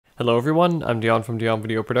Hello everyone, I'm Dion from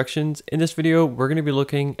DionVideoProductions. In this video, we're going to be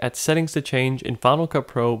looking at settings to change in Final Cut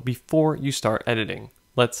Pro before you start editing.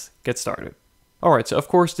 Let's get started. Alright, so of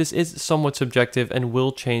course this is somewhat subjective and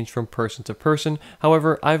will change from person to person.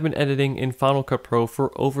 However, I've been editing in Final Cut Pro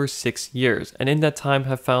for over 6 years, and in that time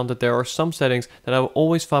have found that there are some settings that I will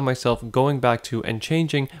always find myself going back to and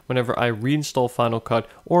changing whenever I reinstall Final Cut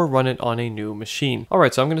or run it on a new machine.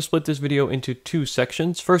 Alright, so I'm going to split this video into two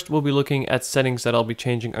sections. First, we'll be looking at settings that I'll be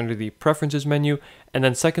changing under the Preferences menu, and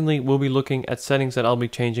then secondly, we'll be looking at settings that I'll be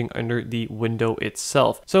changing under the window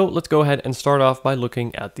itself. So let's go ahead and start off by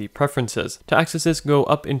looking at the Preferences. To access this, go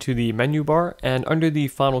up into the menu bar and under the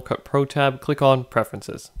Final Cut Pro tab, click on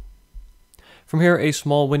Preferences. From here, a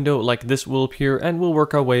small window like this will appear and we'll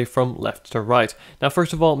work our way from left to right. Now,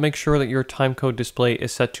 first of all, make sure that your timecode display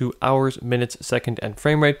is set to hours, minutes, second, and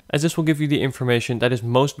frame rate, as this will give you the information that is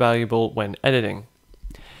most valuable when editing.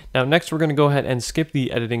 Now next we're going to go ahead and skip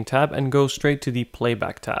the editing tab and go straight to the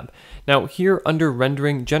playback tab. Now here under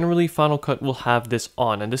rendering, generally Final Cut will have this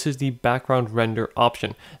on, and this is the background render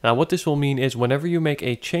option. Now what this will mean is whenever you make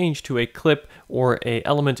a change to a clip or a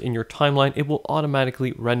element in your timeline, it will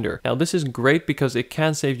automatically render. Now this is great because it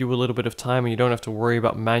can save you a little bit of time and you don't have to worry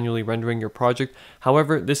about manually rendering your project.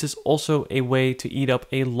 However, this is also a way to eat up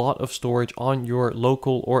a lot of storage on your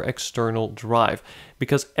local or external drive,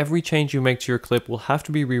 because every change you make to your clip will have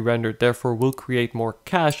to be re-rendered, therefore will create more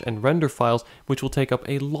cache and render files, which will take up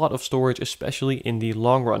a lot of storage, especially in the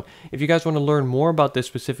long run. If you guys want to learn more about this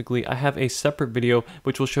specifically, I have a separate video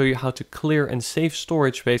which will show you how to clear and save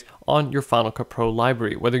storage space on your Final Cut Pro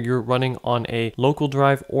library, whether you're running on a local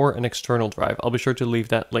drive or an external drive. I'll be sure to leave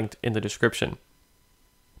that linked in the description.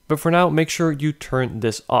 But for now, make sure you turn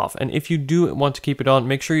this off. And if you do want to keep it on,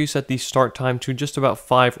 make sure you set the start time to just about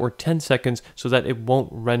 5 or 10 seconds so that it won't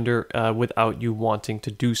render without you wanting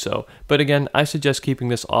to do so. But again, I suggest keeping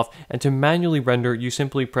this off, and to manually render, you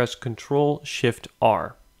simply press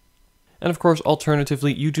Ctrl-Shift-R. And of course,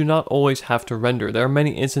 alternatively, you do not always have to render. There are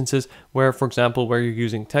many instances where, for example, where you're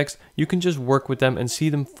using text, you can just work with them and see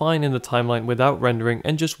them fine in the timeline without rendering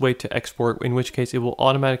and just wait to export, in which case it will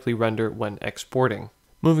automatically render when exporting.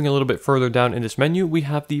 Moving a little bit further down in this menu, we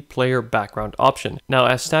have the player background option. Now,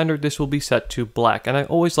 as standard, this will be set to black, and I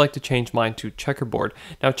always like to change mine to checkerboard.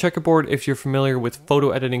 Now, checkerboard, if you're familiar with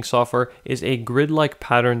photo editing software, is a grid-like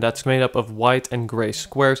pattern that's made up of white and gray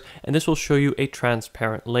squares, and this will show you a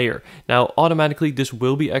transparent layer. Now, automatically, this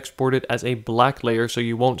will be exported as a black layer, so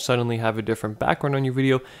you won't suddenly have a different background on your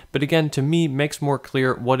video, but again, to me, makes more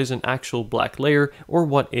clear what is an actual black layer or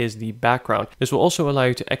what is the background. This will also allow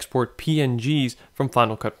you to export PNGs from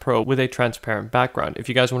Final Cut Pro with a transparent background. If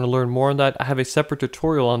you guys want to learn more on that, I have a separate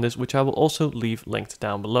tutorial on this, which I will also leave linked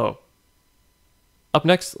down below. Up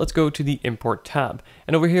next, let's go to the Import tab.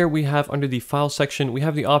 And over here we have under the File section, we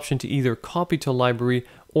have the option to either copy to library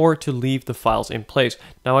or to leave the files in place.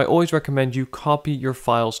 Now, I always recommend you copy your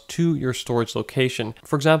files to your storage location.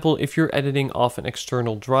 For example, if you're editing off an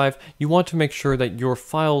external drive, you want to make sure that your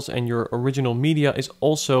files and your original media is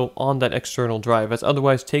also on that external drive, as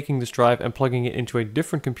otherwise taking this drive and plugging it into a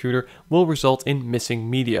different computer will result in missing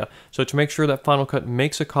media. So to make sure that Final Cut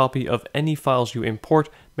makes a copy of any files you import,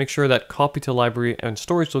 make sure that copy to library and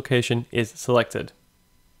storage location is selected.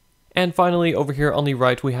 And finally, over here on the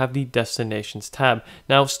right, we have the Destinations tab.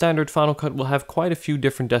 Now, standard Final Cut will have quite a few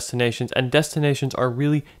different destinations, and destinations are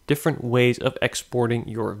really different ways of exporting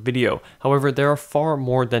your video. However, there are far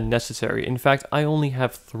more than necessary. In fact, I only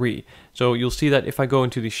have 3. So you'll see that if I go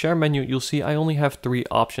into the Share menu, you'll see I only have 3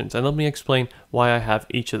 options, and let me explain why I have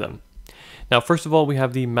each of them. Now, first of all, we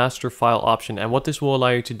have the master file option, and what this will allow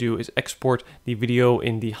you to do is export the video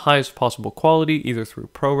in the highest possible quality, either through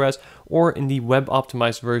ProRes or in the web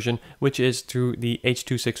optimized version, which is through the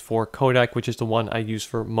H.264 codec, which is the one I use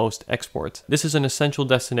for most exports. This is an essential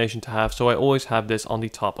destination to have, so I always have this on the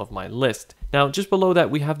top of my list. Now, just below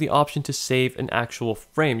that, we have the option to save an actual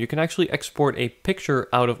frame. You can actually export a picture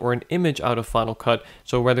out of, or an image out of Final Cut.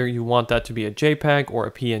 So whether you want that to be a JPEG or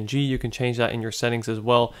a PNG, you can change that in your settings as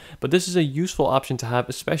well. But this is a useful option to have,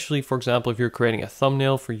 especially, for example, if you're creating a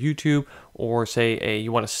thumbnail for YouTube, or say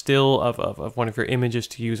you want a still of one of your images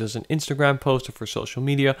to use as an Instagram post or for social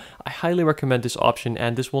media. I highly recommend this option,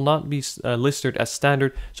 and this will not be listed as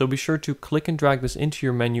standard, so be sure to click and drag this into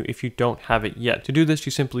your menu if you don't have it yet. To do this,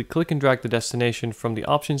 you simply click and drag the destination from the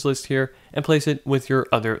options list here and place it with your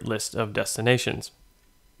other list of destinations.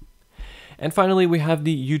 And finally, we have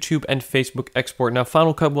the YouTube and Facebook export. Now,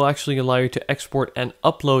 Final Cut will actually allow you to export and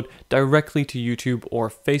upload directly to YouTube or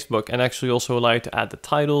Facebook, and actually also allow you to add the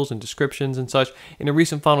titles and descriptions and such. In a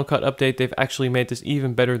recent Final Cut update, they've actually made this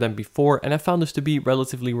even better than before, and I found this to be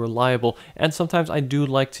relatively reliable, and sometimes I do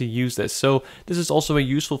like to use this. So this is also a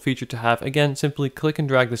useful feature to have. Again, simply click and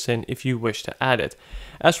drag this in if you wish to add it.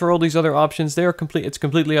 As for all these other options, it's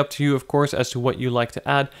completely up to you, of course, as to what you like to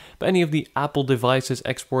add, but any of the Apple devices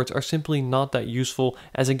exports are simply not that useful,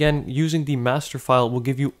 as again, using the master file will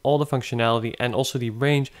give you all the functionality and also the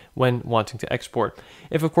range when wanting to export.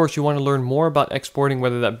 If of course you want to learn more about exporting,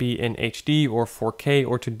 whether that be in HD or 4K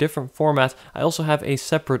or to different formats, I also have a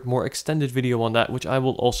separate, more extended video on that, which I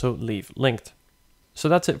will also leave linked. So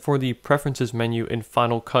that's it for the preferences menu in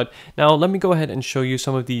Final Cut. Now let me go ahead and show you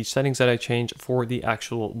some of the settings that I changed for the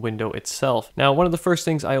actual window itself. Now one of the first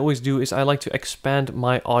things I always do is I like to expand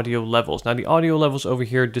my audio levels. Now the audio levels over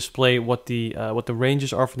here display what the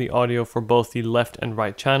ranges are for the audio for both the left and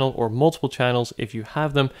right channel, or multiple channels if you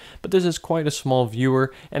have them, but this is quite a small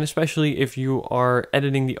viewer, and especially if you are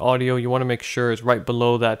editing the audio, you want to make sure it's right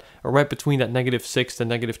below that, or right between that -6 to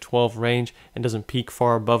 -12 range, and doesn't peak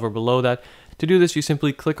far above or below that. To do this, you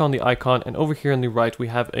simply click on the icon, and over here on the right we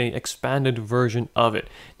have an expanded version of it.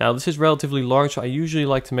 Now this is relatively large, so I usually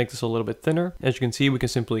like to make this a little bit thinner. As you can see, we can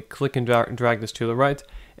simply click and drag this to the right,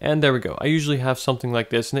 and there we go. I usually have something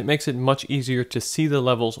like this, and it makes it much easier to see the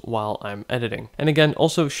levels while I'm editing. And again,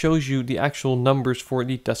 also shows you the actual numbers for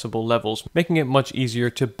the decibel levels, making it much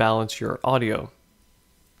easier to balance your audio.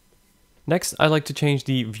 Next, I like to change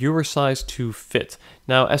the viewer size to fit.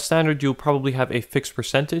 Now, as standard, you'll probably have a fixed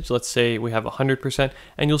percentage. Let's say we have 100%,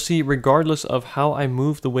 and you'll see regardless of how I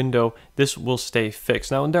move the window, this will stay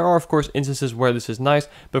fixed. Now, and there are, of course, instances where this is nice,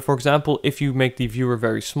 but for example, if you make the viewer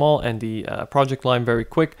very small and the project line very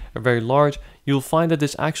quick or very large, you'll find that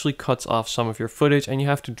this actually cuts off some of your footage and you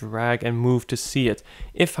have to drag and move to see it.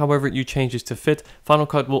 If, however, you change this to fit, Final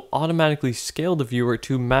Cut will automatically scale the viewer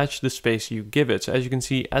to match the space you give it. So as you can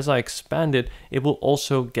see, as I expand it, it will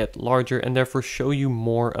also get larger and therefore show you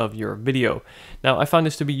more of your video. Now, I find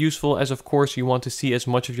this to be useful as, of course, you want to see as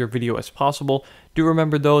much of your video as possible. Do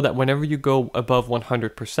remember though that whenever you go above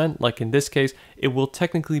 100%, like in this case, it will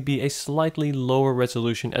technically be a slightly lower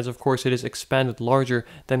resolution, as of course it is expanded larger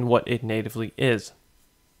than what it natively is.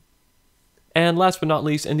 And last but not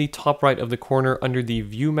least, in the top right of the corner under the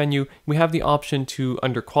view menu, we have the option to,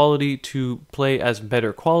 under quality, to play as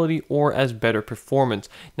better quality or as better performance.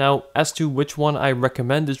 Now, as to which one I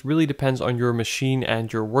recommend, this really depends on your machine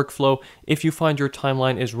and your workflow. If you find your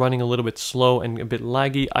timeline is running a little bit slow and a bit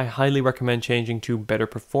laggy, I highly recommend changing to better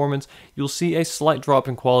performance. You'll see a slight drop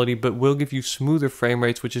in quality, but will give you smoother frame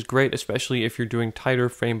rates, which is great, especially if you're doing tighter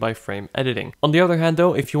frame by frame editing. On the other hand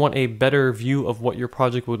though, if you want a better view of what your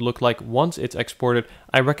project would look like once it's exported,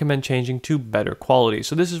 I recommend changing to better quality.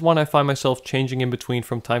 So this is one I find myself changing in between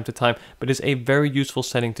from time to time, but is a very useful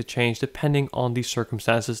setting to change depending on the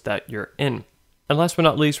circumstances that you're in. And last but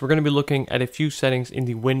not least, we're going to be looking at a few settings in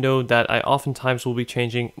the window that I oftentimes will be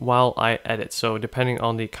changing while I edit. So depending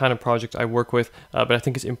on the kind of project I work with, but I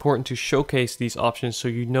think it's important to showcase these options so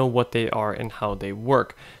you know what they are and how they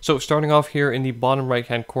work. So starting off here in the bottom right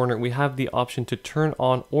hand corner, we have the option to turn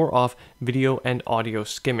on or off video and audio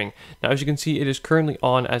skimming. Now, as you can see, it is currently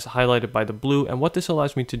on as highlighted by the blue. And what this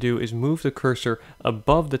allows me to do is move the cursor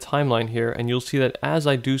above the timeline here. And you'll see that as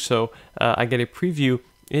I do so, I get a preview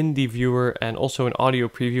in the viewer and also an audio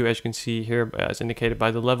preview, as you can see here, as indicated by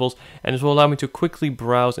the levels, and this will allow me to quickly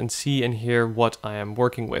browse and see and hear what I am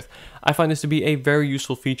working with. I find this to be a very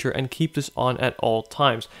useful feature and keep this on at all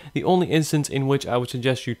times. The only instance in which I would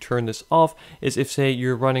suggest you turn this off is if, say,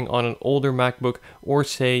 you're running on an older MacBook, or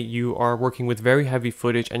say you are working with very heavy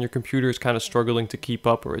footage and your computer is kind of struggling to keep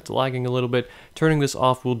up or it's lagging a little bit. Turning this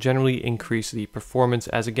off will generally increase the performance,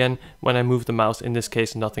 as again, when I move the mouse, in this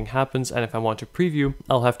case, nothing happens, and if I want to preview,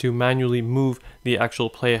 I'll have to manually move the actual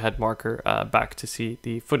play ahead marker back to see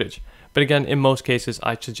the footage. But again, in most cases,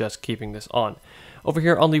 I suggest keeping this on. Over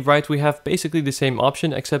here on the right, we have basically the same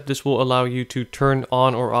option, except this will allow you to turn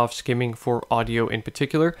on or off skimming for audio in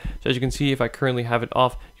particular. So as you can see, if I currently have it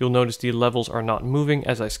off, you'll notice the levels are not moving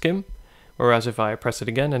as I skim. Whereas if I press it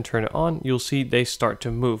again and turn it on, you'll see they start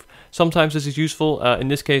to move. Sometimes this is useful. In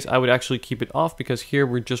this case, I would actually keep it off because here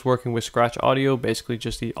we're just working with scratch audio, basically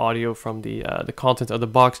just the audio from the content of the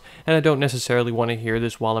box, and I don't necessarily want to hear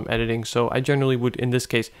this while I'm editing, so I generally would, in this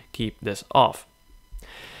case, keep this off.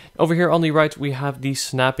 Over here on the right, we have the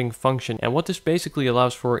snapping function, and what this basically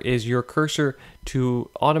allows for is your cursor to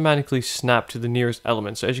automatically snap to the nearest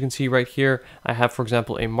element. So as you can see right here, I have, for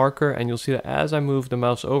example, a marker, and you'll see that as I move the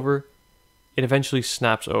mouse over, it eventually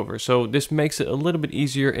snaps over. So this makes it a little bit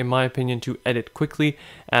easier, in my opinion, to edit quickly,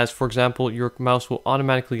 as for example, your mouse will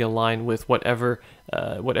automatically align with whatever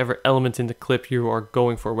element in the clip you are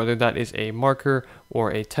going for, whether that is a marker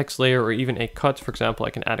or a text layer or even a cut. For example, I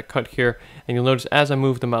can add a cut here, and you'll notice as I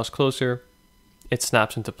move the mouse closer, it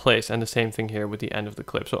snaps into place, and the same thing here with the end of the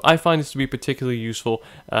clip. So I find this to be particularly useful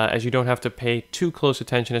as you don't have to pay too close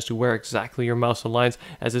attention as to where exactly your mouse aligns,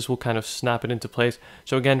 as this will kind of snap it into place.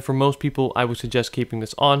 So again, for most people, I would suggest keeping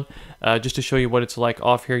this on. Just to show you what it's like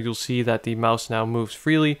off here, you'll see that the mouse now moves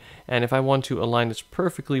freely, and if I want to align this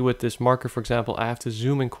perfectly with this marker, for example, I have to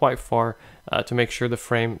zoom in quite far to make sure the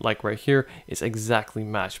frame, like right here, is exactly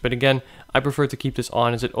matched. But again, I prefer to keep this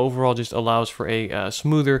on as it overall just allows for a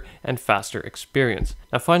smoother and faster experience.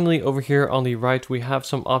 Now finally, over here on the right, we have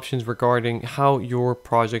some options regarding how your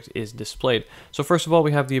project is displayed. So first of all,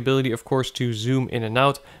 we have the ability, of course, to zoom in and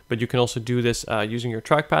out, but you can also do this using your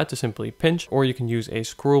trackpad to simply pinch, or you can use a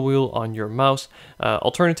scroll wheel on your mouse.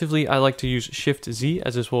 Alternatively, I like to use Shift-Z,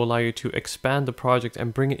 as this will allow you to expand the project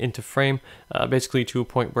and bring it into frame, basically to a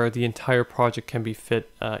point where the entire project can be fit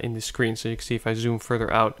in the screen. So you can see if I zoom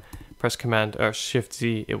further out, press Command or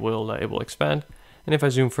Shift-Z, it will expand, and if I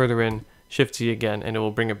zoom further in, Shift-Z again, and it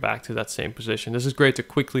will bring it back to that same position. This is great to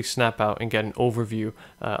quickly snap out and get an overview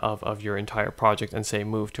of your entire project and say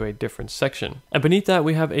move to a different section. And beneath that,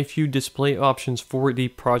 we have a few display options for the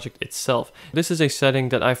project itself. This is a setting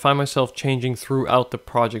that I find myself changing throughout the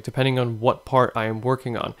project depending on what part I am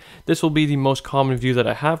working on. This will be the most common view that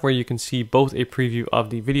I have, where you can see both a preview of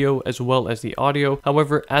the video as well as the audio.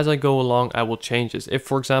 However, as I go along, I will change this. If,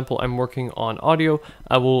 for example, I'm working on audio,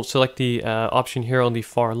 I will select the option here on the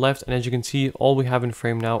far left, and as you can see, all we have in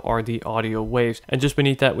frame now are the audio waves, and just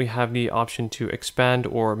beneath that we have the option to expand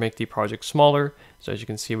or make the project smaller. So as you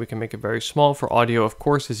can see, we can make it very small. For audio, of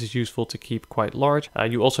course, this is useful to keep quite large.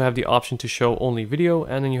 You also have the option to show only video,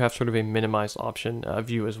 and then you have sort of a minimized option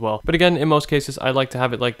view as well. But again, in most cases, I like to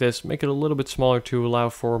have it like this, make it a little bit smaller to allow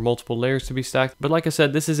for multiple layers to be stacked. But like I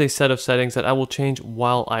said, this is a set of settings that I will change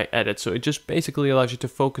while I edit. So it just basically allows you to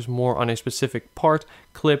focus more on a specific part,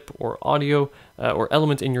 clip, or audio, or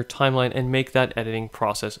element in your timeline, and make that editing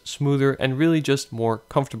process smoother and really just more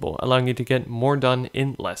comfortable, allowing you to get more done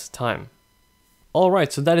in less time.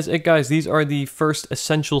 Alright, so that is it, guys. These are the first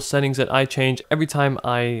essential settings that I change every time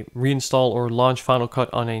I reinstall or launch Final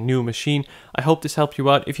Cut on a new machine. I hope this helped you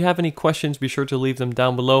out. If you have any questions, be sure to leave them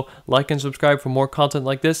down below. Like and subscribe for more content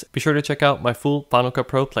like this. Be sure to check out my full Final Cut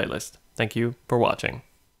Pro playlist. Thank you for watching.